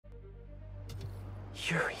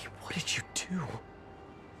Yuri, what did you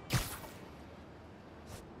do?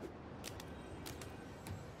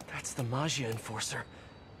 That's the Magia Enforcer.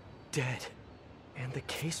 Dead. And the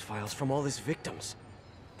case files from all his victims.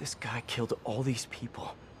 This guy killed all these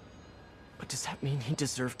people. But does that mean he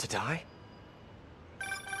deserved to die?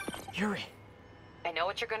 Yuri. I know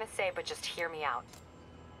what you're gonna say, but just hear me out.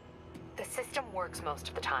 The system works most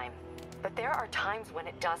of the time, but there are times when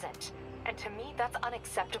it doesn't. And to me, that's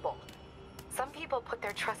unacceptable. Some people put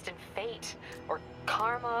their trust in fate, or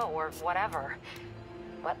karma, or whatever.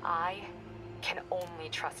 But I can only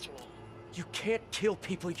trust me. You can't kill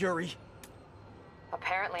people, Yuri.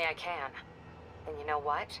 Apparently I can. And you know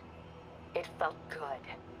what? It felt good.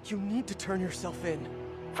 You need to turn yourself in.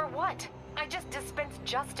 For what? I just dispensed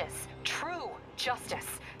justice. True justice.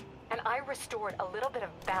 And I restored a little bit of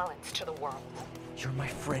balance to the world. You're my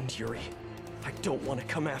friend, Yuri. I don't want to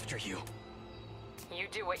come after you. You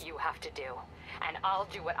do what you have to do, and I'll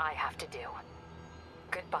do what I have to do.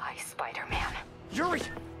 Goodbye, Spider-Man. Yuri!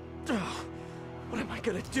 Ugh, what am I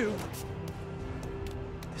gonna do?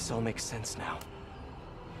 This all makes sense now.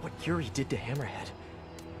 What Yuri did to Hammerhead.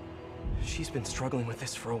 She's been struggling with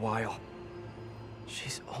this for a while.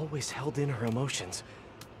 She's always held in her emotions.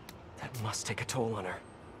 That must take a toll on her.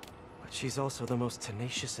 But she's also the most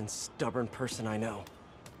tenacious and stubborn person I know.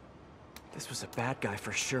 This was a bad guy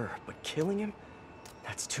for sure, but killing him?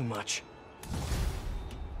 That's too much.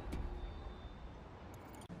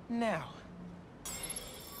 Now,